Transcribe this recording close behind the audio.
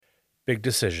Big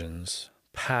decisions,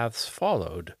 paths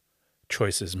followed,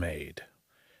 choices made.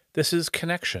 This is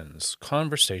Connections,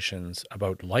 conversations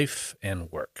about life and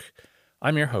work.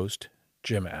 I'm your host,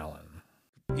 Jim Allen.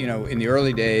 You know, in the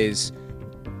early days,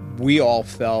 we all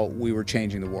felt we were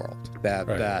changing the world, that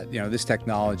this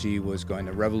technology was going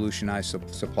to revolutionize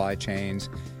supply chains,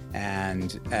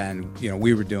 and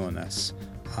we were doing this.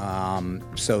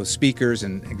 So speakers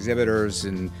and exhibitors,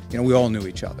 and we all knew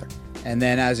each other. And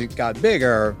then as it got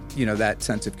bigger, that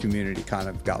sense of community kind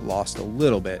of got lost a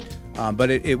little bit. But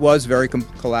it was very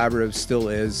collaborative, still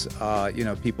is.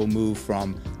 People move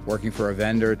from working for a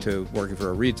vendor to working for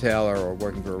a retailer, or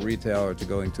working for a retailer to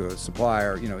going to a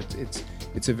supplier.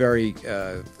 It's a very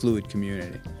fluid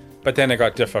community. But then it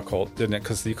got difficult, didn't it?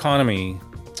 Because the economy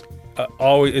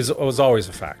was always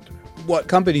a factor. What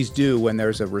companies do when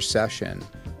there's a recession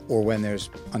or when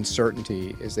there's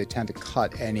uncertainty is they tend to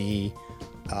cut any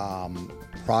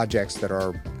projects that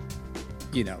are,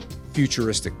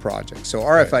 futuristic projects. So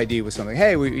RFID was something.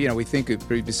 Hey, we think it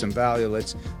could be some value.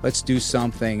 Let's do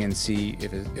something and see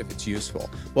if it's useful.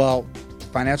 Well,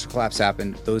 financial collapse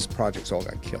happened. Those projects all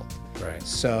got killed. Right.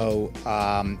 So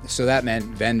that meant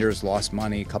vendors lost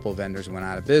money. A couple of vendors went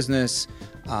out of business.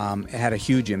 It had a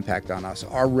huge impact on us.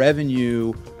 Our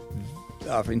revenue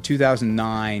in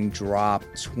 2009 dropped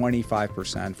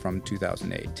 25% from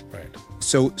 2008. Right.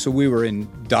 So we were in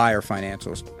dire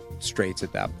financial straits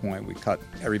at that point. We cut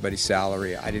everybody's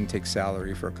salary. I didn't take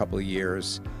salary for a couple of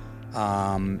years,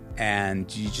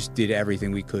 and you just did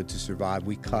everything we could to survive.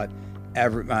 We cut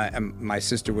my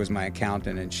sister was my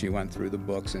accountant, and she went through the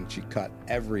books and she cut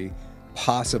every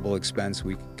possible expense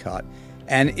we could cut.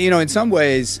 And in some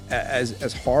ways,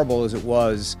 as horrible as it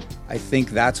was, I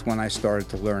think that's when I started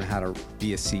to learn how to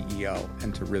be a CEO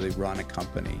and to really run a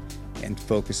company and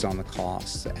focus on the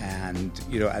costs. And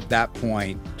at that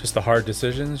point, just the hard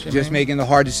decisions. Making the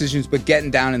hard decisions, but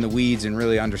getting down in the weeds and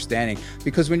really understanding.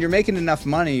 Because when you're making enough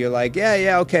money, you're like,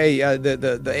 okay.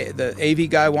 The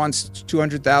AV guy wants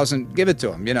 $200,000, give it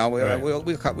to him.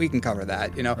 Right. We can cover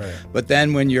that. Right. But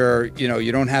then when you're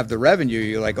you don't have the revenue,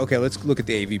 you're like, okay, let's look at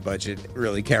the AV budget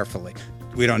really carefully.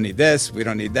 We don't need this. We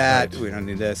don't need that. Right. We don't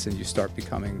need this, and you start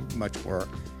becoming much more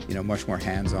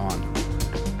hands-on.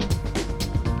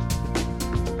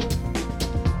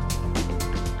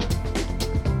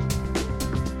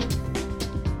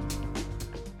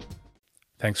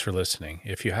 Thanks for listening.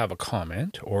 If you have a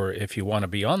comment or if you want to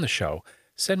be on the show,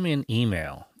 send me an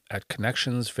email at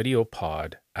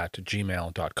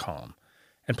connectionsvideopod@gmail.com.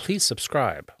 And please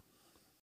subscribe.